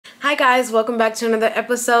Hi guys, welcome back to another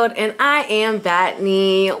episode, and I am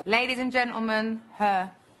battnyd. Ladies and gentlemen,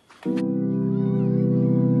 her.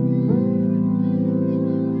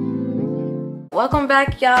 Welcome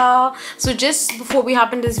back, y'all. So just before we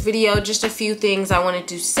hop into this video, just a few things I wanted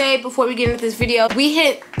to say before we get into this video. We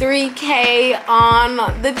hit 3K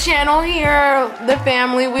on the channel here, the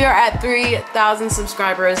family. We are at 3,000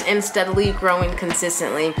 subscribers and steadily growing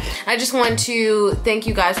consistently. I just want to thank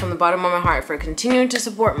you guys from the bottom of my heart for continuing to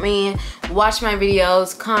support me, watch my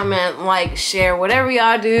videos, comment, like, share, whatever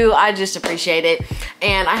y'all do. I just appreciate it.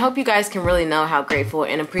 And I hope you guys can really know how grateful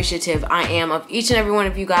and appreciative I am of each and every one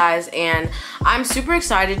of you guys. And I'm super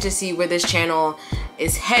excited to see where this channel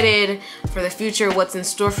is headed for the future, what's in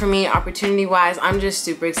store for me opportunity wise. I'm just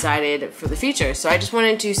super excited for the future. So I just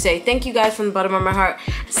wanted to say thank you guys from the bottom of my heart.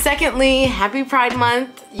 Secondly, happy Pride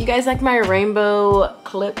Month. You guys like my rainbow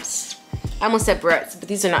clips? I almost said barrettes, but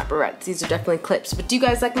these are not barrettes. These are definitely clips. But do you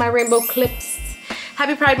guys like my rainbow clips?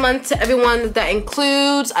 Happy Pride Month to everyone that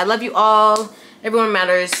includes. I love you all. Everyone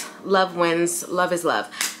matters. Love wins. Love is love.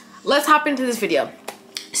 Let's hop into this video.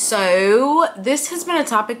 So this has been a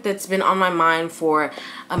topic that's been on my mind for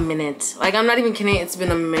a minute. Like, I'm not even kidding, it's been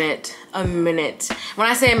a minute. When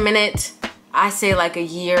I say a minute, I say like a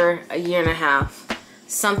year and a half,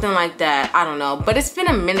 something like that. I don't know, but it's been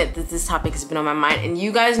a minute that this topic has been on my mind, and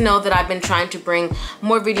you guys know that I've been trying to bring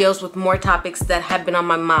more videos with more topics that have been on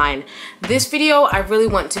my mind. This video, I really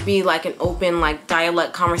want to be like an open, like,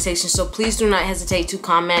 dialect conversation, so please do not hesitate to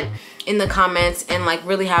comment in the comments and like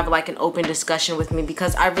really have like an open discussion with me,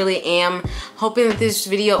 because I really am hoping that this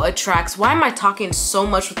video attracts. Why am I talking so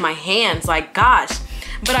much with my hands? Like, gosh.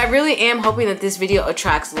 But I really am hoping that this video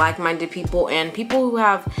attracts like-minded people and people who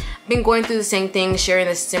have been going through the same thing, sharing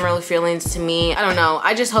the similar feelings to me. I don't know.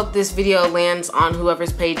 I just hope this video lands on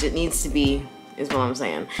whoever's page it needs to be, is what I'm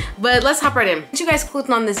saying. But let's hop right in. Once you guys clicked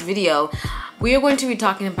on this video, we are going to be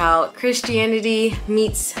talking about Christianity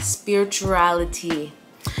meets spirituality.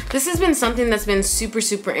 This has been something that's been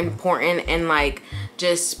super important and like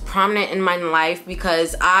just prominent in my life,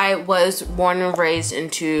 because I was born and raised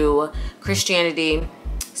into Christianity,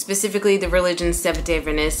 specifically the religion Seventh-day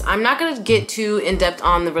Adventist. I'm not going to get too in-depth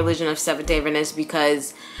on the religion of Seventh-day Adventist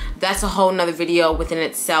because that's a whole nother video within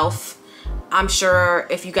itself. I'm sure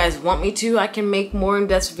if you guys want me to, I can make more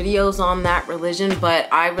in-depth videos on that religion, but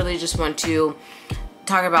I really just want to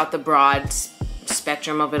talk about the broad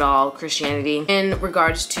spectrum of it all, Christianity, in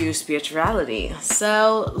regards to spirituality.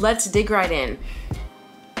 So let's dig right in.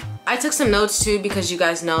 I took some notes too, because you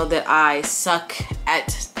guys know that I suck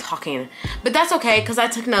at talking, but that's okay because I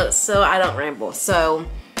took notes so I don't ramble. So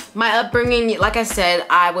my upbringing, like I said,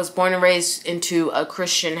 I was born and raised into a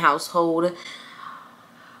Christian household.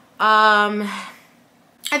 I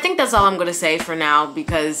think that's all I'm gonna say for now,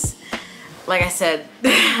 because like I said,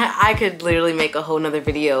 I could literally make a whole nother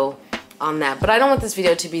video on that, but I don't want this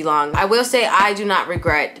video to be long. I will say I do not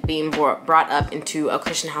regret being brought up into a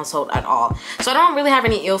Christian household at all. So I don't really have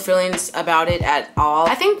any ill feelings about it at all.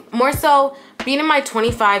 I think more so being in my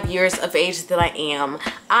 25 years of age that I am,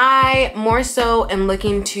 I more so am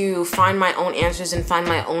looking to find my own answers and find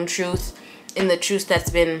my own truth in the truth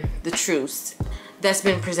that's been the truth that's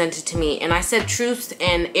been presented to me. And I said truth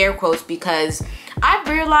in air quotes because I've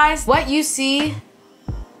realized what you see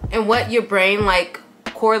and what your brain like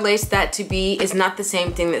correlates that to be is not the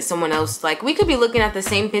same thing that someone else. Like, we could be looking at the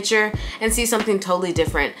same picture and see something totally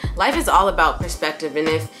different. Life is all about perspective, and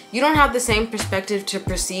if you don't have the same perspective to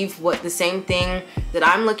perceive what the same thing that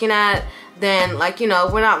I'm looking at, then, like, you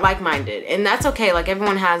know, we're not like-minded, and that's okay. Like,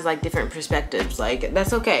 everyone has like different perspectives. Like,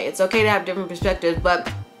 that's okay. It's okay to have different perspectives,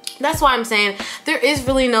 but that's why I'm saying there is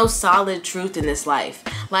really no solid truth in this life.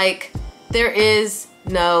 Like, there is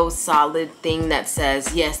no solid thing that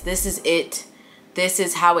says, yes, this is it. This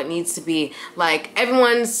is how it needs to be. Like,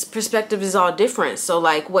 everyone's perspective is all different. So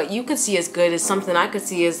like, what you could see as good is something I could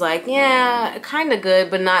see as like, yeah, kind of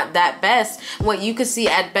good, but not that best. What you could see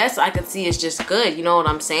at best, I could see is just good. You know what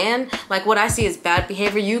I'm saying? Like, what I see as bad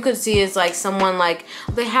behavior, you could see as like someone like,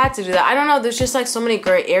 they had to do that. I don't know. There's just like so many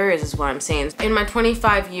gray areas is what I'm saying. In my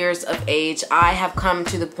 25 years of age, I have come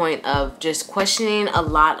to the point of just questioning a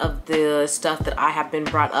lot of the stuff that I have been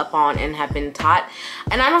brought up on and have been taught.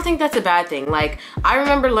 And I don't think that's a bad thing. Like, I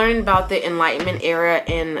remember learning about the Enlightenment era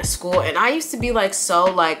in school, and I used to be like so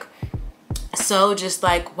just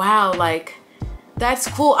like, wow, like, that's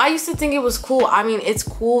cool. I used to think it was cool. I mean, it's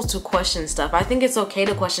cool to question stuff. I think it's okay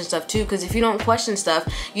to question stuff too, because if you don't question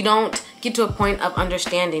stuff, you don't get to a point of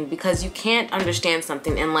understanding, because you can't understand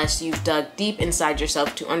something unless you've dug deep inside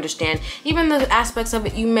yourself to understand even the aspects of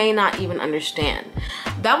it you may not even understand.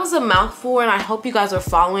 That was a mouthful, and I hope you guys are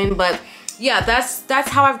following, but yeah, that's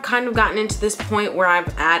how I've kind of gotten into this point where I'm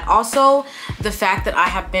at. Also, the fact that I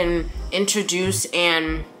have been introduced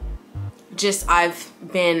and just I've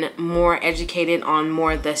been more educated on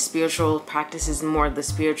more of the spiritual practices and more of the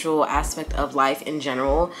spiritual aspect of life in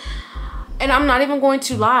general. And I'm not even going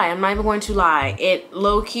to lie. It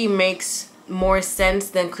low-key makes more sense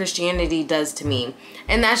than Christianity does to me.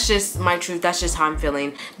 And that's just my truth. That's just how I'm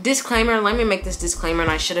feeling. Disclaimer, let me make this disclaimer,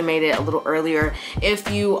 and I should have made it a little earlier. If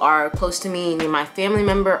you are close to me and you're my family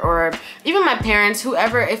member or even my parents,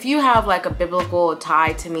 whoever, if you have like a biblical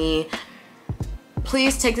tie to me,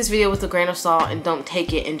 please take this video with a grain of salt and don't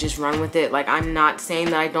take it and just run with it. Like, I'm not saying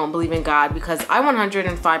that I don't believe in God, because I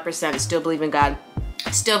 105% still believe in God.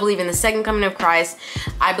 Still believe in the second coming of Christ.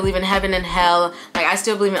 I believe in heaven and hell. Like, I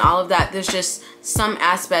still believe in all of that. There's just some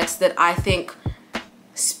aspects that I think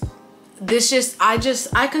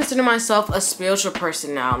I consider myself a spiritual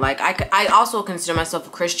person now. Like, I also consider myself a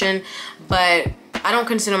Christian, but I don't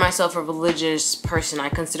consider myself a religious person. I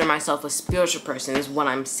consider myself a spiritual person is what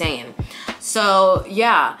I'm saying. So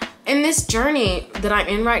yeah, in this journey that I'm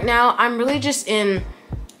in right now, I'm really just in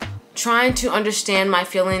trying to understand my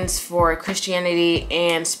feelings for Christianity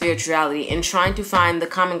and spirituality and trying to find the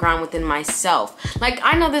common ground within myself. Like,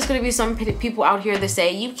 I know there's going to be some people out here that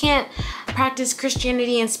say you can't practice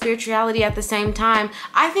Christianity and spirituality at the same time.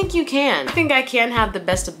 I think you can. I think I can have the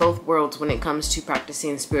best of both worlds when it comes to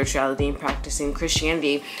practicing spirituality and practicing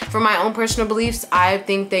Christianity. For my own personal beliefs, I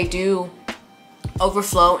think they do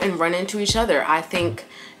overflow and run into each other. I think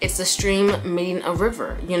it's a stream meeting a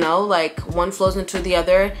river, you know, like one flows into the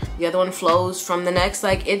other one flows from the next.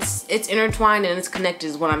 Like, it's intertwined and it's connected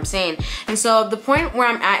is what I'm saying. And so the point where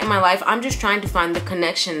I'm at in my life, I'm just trying to find the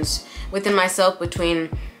connections within myself between,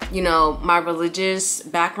 you know, my religious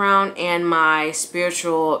background and my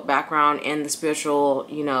spiritual background and the spiritual,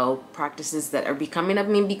 you know, practices that are becoming of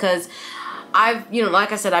me, because I've, you know,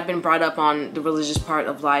 like I said, I've been brought up on the religious part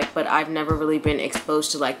of life, but I've never really been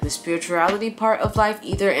exposed to like the spirituality part of life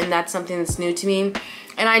either, and that's something that's new to me.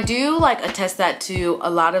 And I do like attest that to a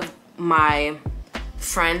lot of my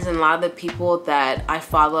friends and a lot of the people that I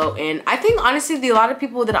follow, and I think honestly a lot of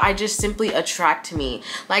people that I just simply attract to me.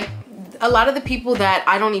 Like, a lot of the people that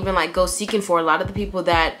I don't even like go seeking for, a lot of the people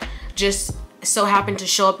that just so happen to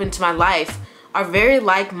show up into my life are very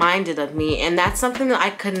like-minded of me, and that's something that I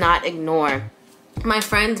could not ignore. My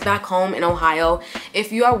friends back home in Ohio,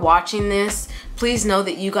 if you are watching this, please know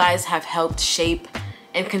that you guys have helped shape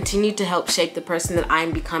and continue to help shape the person that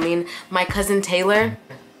I'm becoming. My cousin Taylor,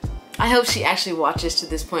 I hope she actually watches to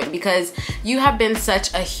this point, because you have been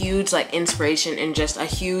such a huge like inspiration and just a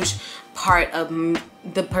huge part of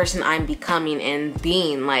the person I'm becoming and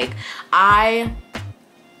being. Like, I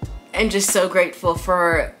am just so grateful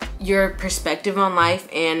for your perspective on life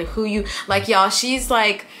and who you like. Y'all, she's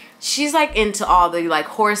like into all the like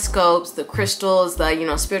horoscopes, the crystals, the, you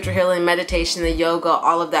know, spiritual healing, meditation, the yoga,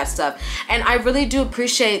 all of that stuff. And I really do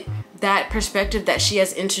appreciate that perspective that she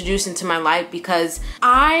has introduced into my life, because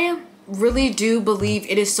I really do believe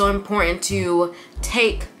it is so important to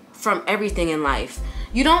take from everything in life.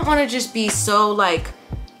 You don't want to just be so like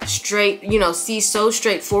straight, you know, see so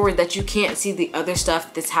straightforward that you can't see the other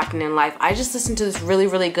stuff that's happening in life. I just listened to this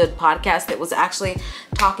really good podcast that was actually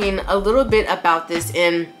talking a little bit about this,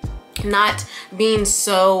 and not being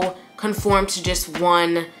so conformed to just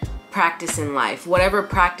one practice in life. Whatever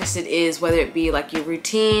practice it is, whether it be like your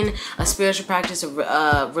routine, a spiritual practice,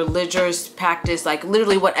 a religious practice, like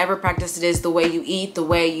literally whatever practice it is, the way you eat, the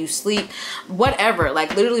way you sleep, whatever,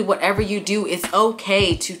 like literally whatever you do, it's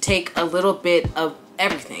okay to take a little bit of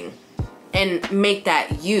everything and make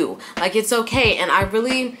that you. Like, it's okay. And I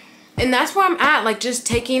really, and that's where I'm at, like just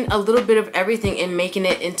taking a little bit of everything and making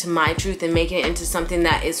it into my truth and making it into something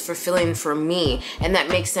that is fulfilling for me and that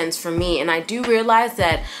makes sense for me. And I do realize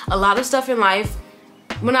that a lot of stuff in life,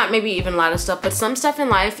 well, not maybe even a lot of stuff, but some stuff in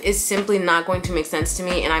life is simply not going to make sense to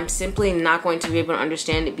me, and I'm simply not going to be able to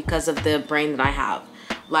understand it because of the brain that I have.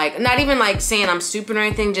 Like, not even like saying I'm stupid or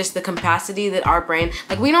anything, just the capacity that our brain,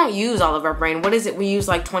 like we don't use all of our brain. What is it? We use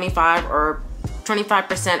like 25%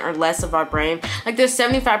 or less of our brain. Like, there's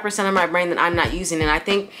 75% of my brain that I'm not using, and I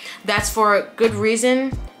think that's for good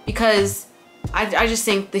reason, because I just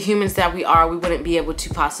think the humans that we are, we wouldn't be able to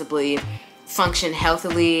possibly function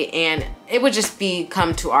healthily, and it would just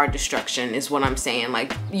come to our destruction is what I'm saying.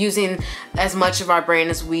 Like, using as much of our brain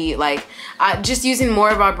as we like, just using more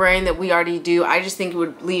of our brain that we already do, I just think it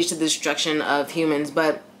would lead to the destruction of humans.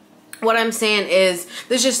 But what I'm saying is,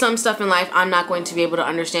 there's just some stuff in life I'm not going to be able to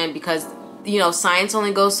understand, because, you know, science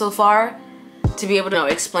only goes so far. to be able to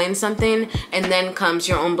explain something, and then comes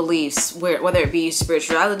your own beliefs, whether it be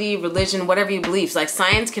spirituality, religion, whatever you believe. Like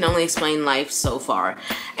science can only explain life so far.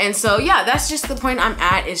 And so yeah, that's just the point I'm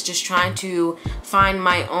at, is just trying to find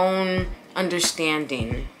my own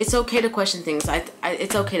understanding. It's okay to question things.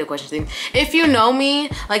 It's okay to question things. If you know me,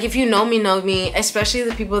 like if you know me, especially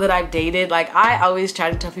the people that I've dated, like I always try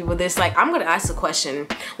to tell people this, like I'm gonna ask a question.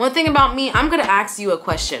 One thing about me, I'm gonna ask you a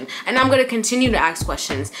question, and I'm gonna continue to ask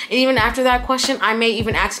questions, and even after that question I may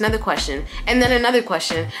even ask another question, and then another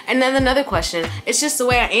question, and then another question. It's just the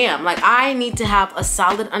way I am. Like I need to have a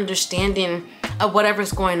solid understanding of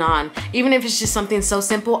whatever's going on. Even if it's just something so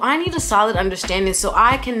simple, I need a solid understanding so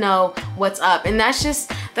I can know what's up. And that's just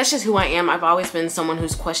who I am. I've always been someone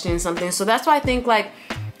who's questioning something. So that's why I think like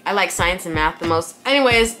I like science and math the most.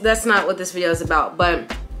 Anyways, that's not what this video is about.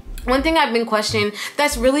 But one thing I've been questioning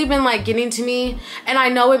that's really been like getting to me, and I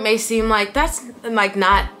know it may seem like that's like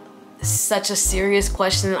not such a serious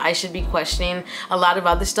question, I should be questioning a lot of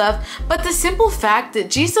other stuff, but the simple fact that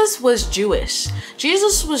Jesus was Jewish.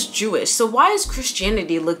 Jesus was Jewish. So why is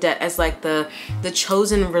Christianity looked at as like the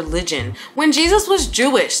chosen religion when Jesus was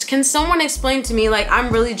Jewish? Can someone explain to me? Like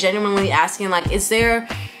I'm really genuinely asking, like, is there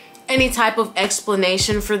any type of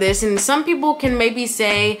explanation for this? And some people can maybe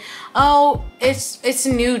say, oh, it's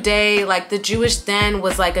a new day, like the Jewish then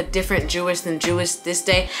was like a different Jewish than Jewish this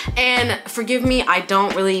day. And forgive me, I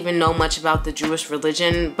don't really even know much about the Jewish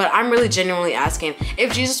religion, but I'm really genuinely asking,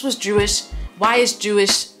 if Jesus was Jewish, why is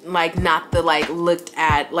Jewish like not the like looked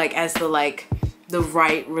at like as the like the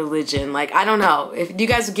right religion? Like I don't know if you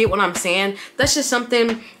guys get what I'm saying. That's just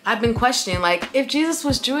something I've been questioning. Like if Jesus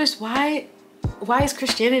was Jewish, why is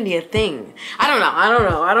Christianity a thing? I don't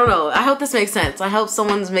know. I hope this makes sense. I hope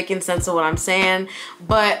someone's making sense of what I'm saying.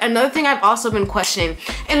 But another thing I've also been questioning,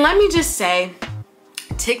 and let me just say,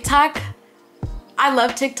 TikTok, I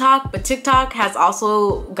love TikTok, but TikTok has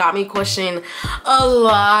also got me questioning a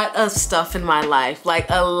lot of stuff in my life. Like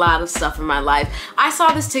a lot of stuff in my life. I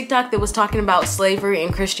saw this TikTok that was talking about slavery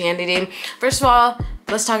and Christianity. First of all,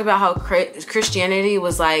 let's talk about how Christianity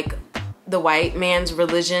was like the white man's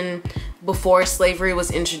religion before slavery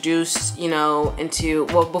was introduced, you know, into,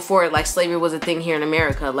 well, before like slavery was a thing here in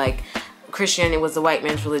America. Like Christianity was the white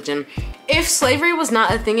man's religion. If slavery was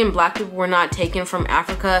not a thing and black people were not taken from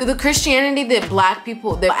Africa, the Christianity that black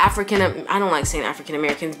people, the African, I don't like saying African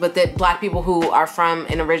Americans, but that black people who are from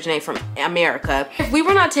and originate from America, if we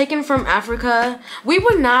were not taken from Africa, we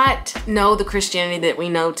would not know the Christianity that we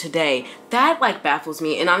know today. That like baffles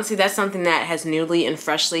me. And honestly, that's something that has newly and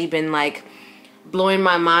freshly been like blowing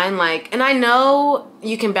my mind. Like, and I know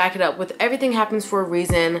you can back it up with everything happens for a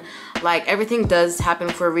reason, like everything does happen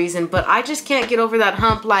for a reason, but I just can't get over that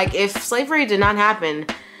hump. Like if slavery did not happen,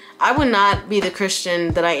 I would not be the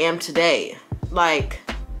Christian that I am today. Like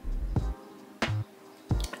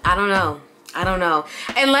I don't know.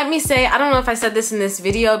 And let me say, I don't know if I said this in this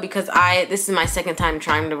video because this is my second time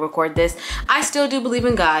trying to record this. I still do believe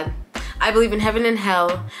in God. I believe in heaven and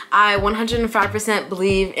hell. I 105%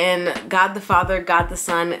 believe in God the Father, God the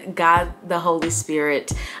Son, God the Holy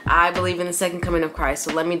Spirit. I believe in the second coming of Christ.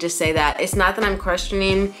 So let me just say that. It's not that I'm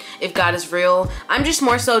questioning if God is real. I'm just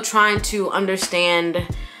more so trying to understand,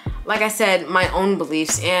 like I said, my own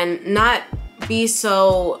beliefs and not be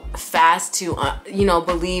so fast to, you know,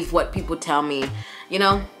 believe what people tell me. You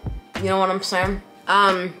know what I'm saying?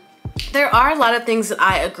 There are a lot of things that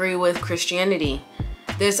I agree with Christianity.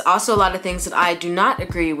 There's also a lot of things that I do not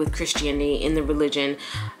agree with Christianity in the religion.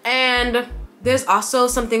 And there's also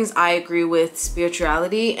some things I agree with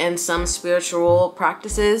spirituality and some spiritual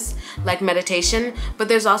practices like meditation. But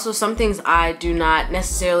there's also some things I do not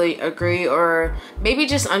necessarily agree or maybe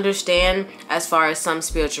just understand as far as some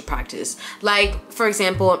spiritual practice. Like, for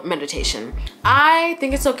example, meditation. I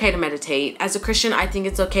think it's okay to meditate. As a Christian, I think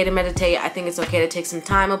it's okay to meditate. I think it's okay to take some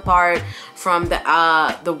time apart from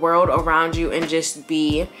the world around you and just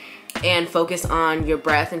be and focus on your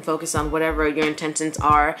breath and focus on whatever your intentions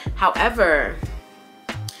are. However,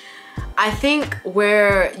 I think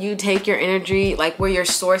where you take your energy, like where your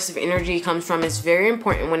source of energy comes from, is very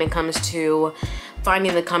important when it comes to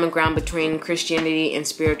finding the common ground between Christianity and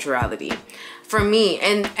spirituality. For me,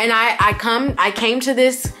 and I came to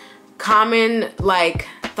this common like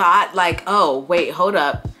thought, like, oh wait, hold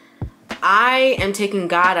up, I am taking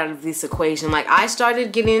God out of this equation. Like I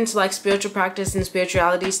started getting into like spiritual practice and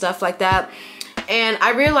spirituality, stuff like that. And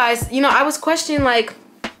I realized, you know, I was questioning, like,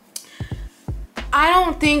 I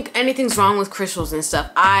don't think anything's wrong with crystals and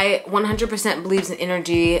stuff. I 100% believes in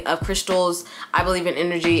energy of crystals. I believe in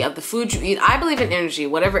energy of the food you eat. I believe in energy,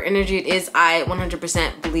 whatever energy it is, I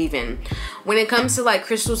 100% believe in. When it comes to like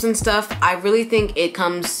crystals and stuff, I really think it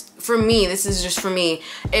comes for me, this is just for me,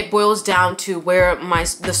 it boils down to where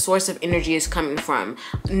the source of energy is coming from.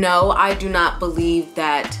 No, I do not believe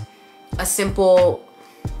that a simple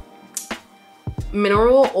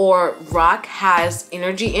mineral or rock has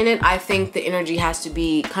energy in it. I think the energy has to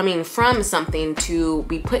be coming from something to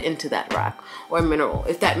be put into that rock or mineral,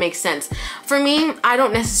 if that makes sense. For me, I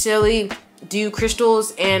don't necessarily do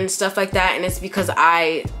crystals and stuff like that, and it's because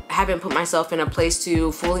I haven't put myself in a place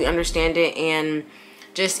to fully understand it and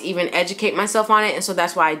just even educate myself on it, and so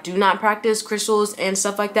that's why I do not practice crystals and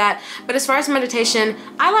stuff like that. But as far as meditation,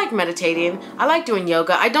 I like meditating. I like doing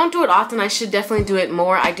yoga. I don't do it often. I should definitely do it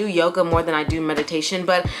more. I do yoga more than I do meditation,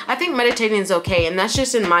 but I think meditating is okay, and that's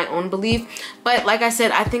just in my own belief. But like I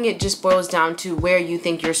said, I think it just boils down to where you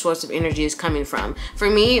think your source of energy is coming from. For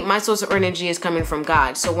me, my source of energy is coming from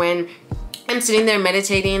God. So when I'm sitting there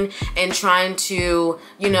meditating and trying to,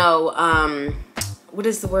 you know, what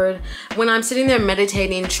is the word? When I'm sitting there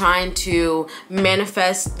meditating, trying to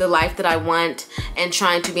manifest the life that I want and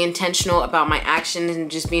trying to be intentional about my actions and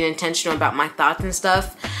just being intentional about my thoughts and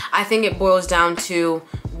stuff, I think it boils down to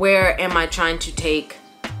where am I trying to take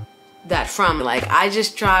that from. Like, I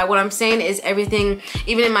just try, what I'm saying is everything,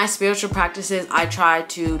 even in my spiritual practices, I try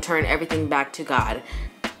to turn everything back to God.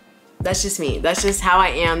 That's just me. That's just how I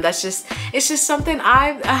am. That's just, it's just something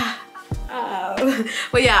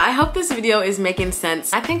but yeah, I hope this video is making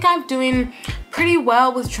sense. I think I'm doing pretty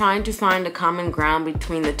well with trying to find a common ground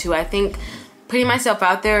between the two. I think putting myself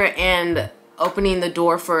out there and opening the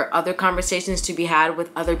door for other conversations to be had with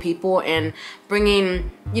other people and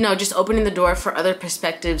bringing, you know, just opening the door for other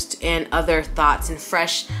perspectives and other thoughts and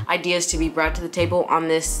fresh ideas to be brought to the table on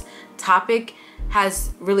this topic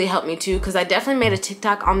has really helped me too, because I definitely made a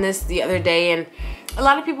TikTok on this the other day, and a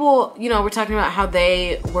lot of people, you know, were talking about how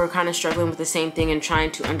they were kind of struggling with the same thing and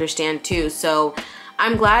trying to understand too. So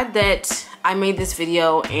I'm glad that I made this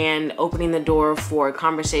video and opening the door for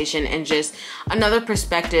conversation and just another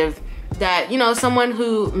perspective that, you know, someone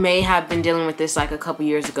who may have been dealing with this like a couple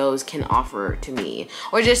years ago can offer to me,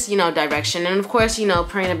 or just, you know, direction. And of course, you know,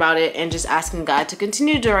 praying about it and just asking God to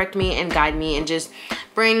continue to direct me and guide me and just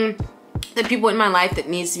bring the people in my life that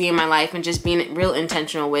needs to be in my life, and just being real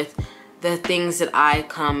intentional with the things that I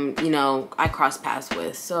cross paths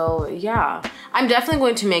with. So yeah, I'm definitely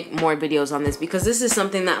going to make more videos on this, because this is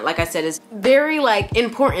something that, like I said, is very like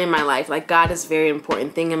important in my life. Like, God is a very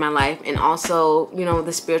important thing in my life, and also, you know,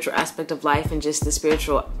 the spiritual aspect of life and just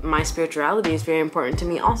my spirituality is very important to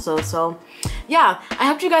me also. So yeah, I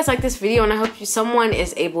hope you guys like this video, and I hope someone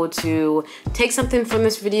is able to take something from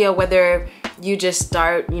this video, whether you just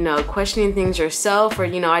start, you know, questioning things yourself, or,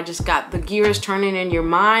 you know, I just got the gears turning in your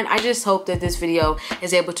mind. I just hope that this video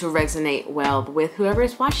is able to resonate well with whoever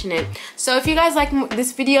is watching it. So if you guys like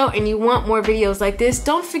this video and you want more videos like this,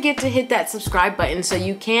 don't forget to hit that subscribe button so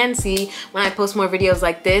you can see when I post more videos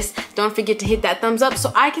like this. Don't forget to hit that thumbs up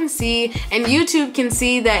so I can see and YouTube can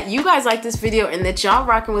see that you guys like this video and that y'all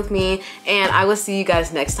rocking with me, and I will see you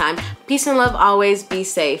guys next time. Peace and love always. Be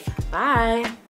safe. Bye.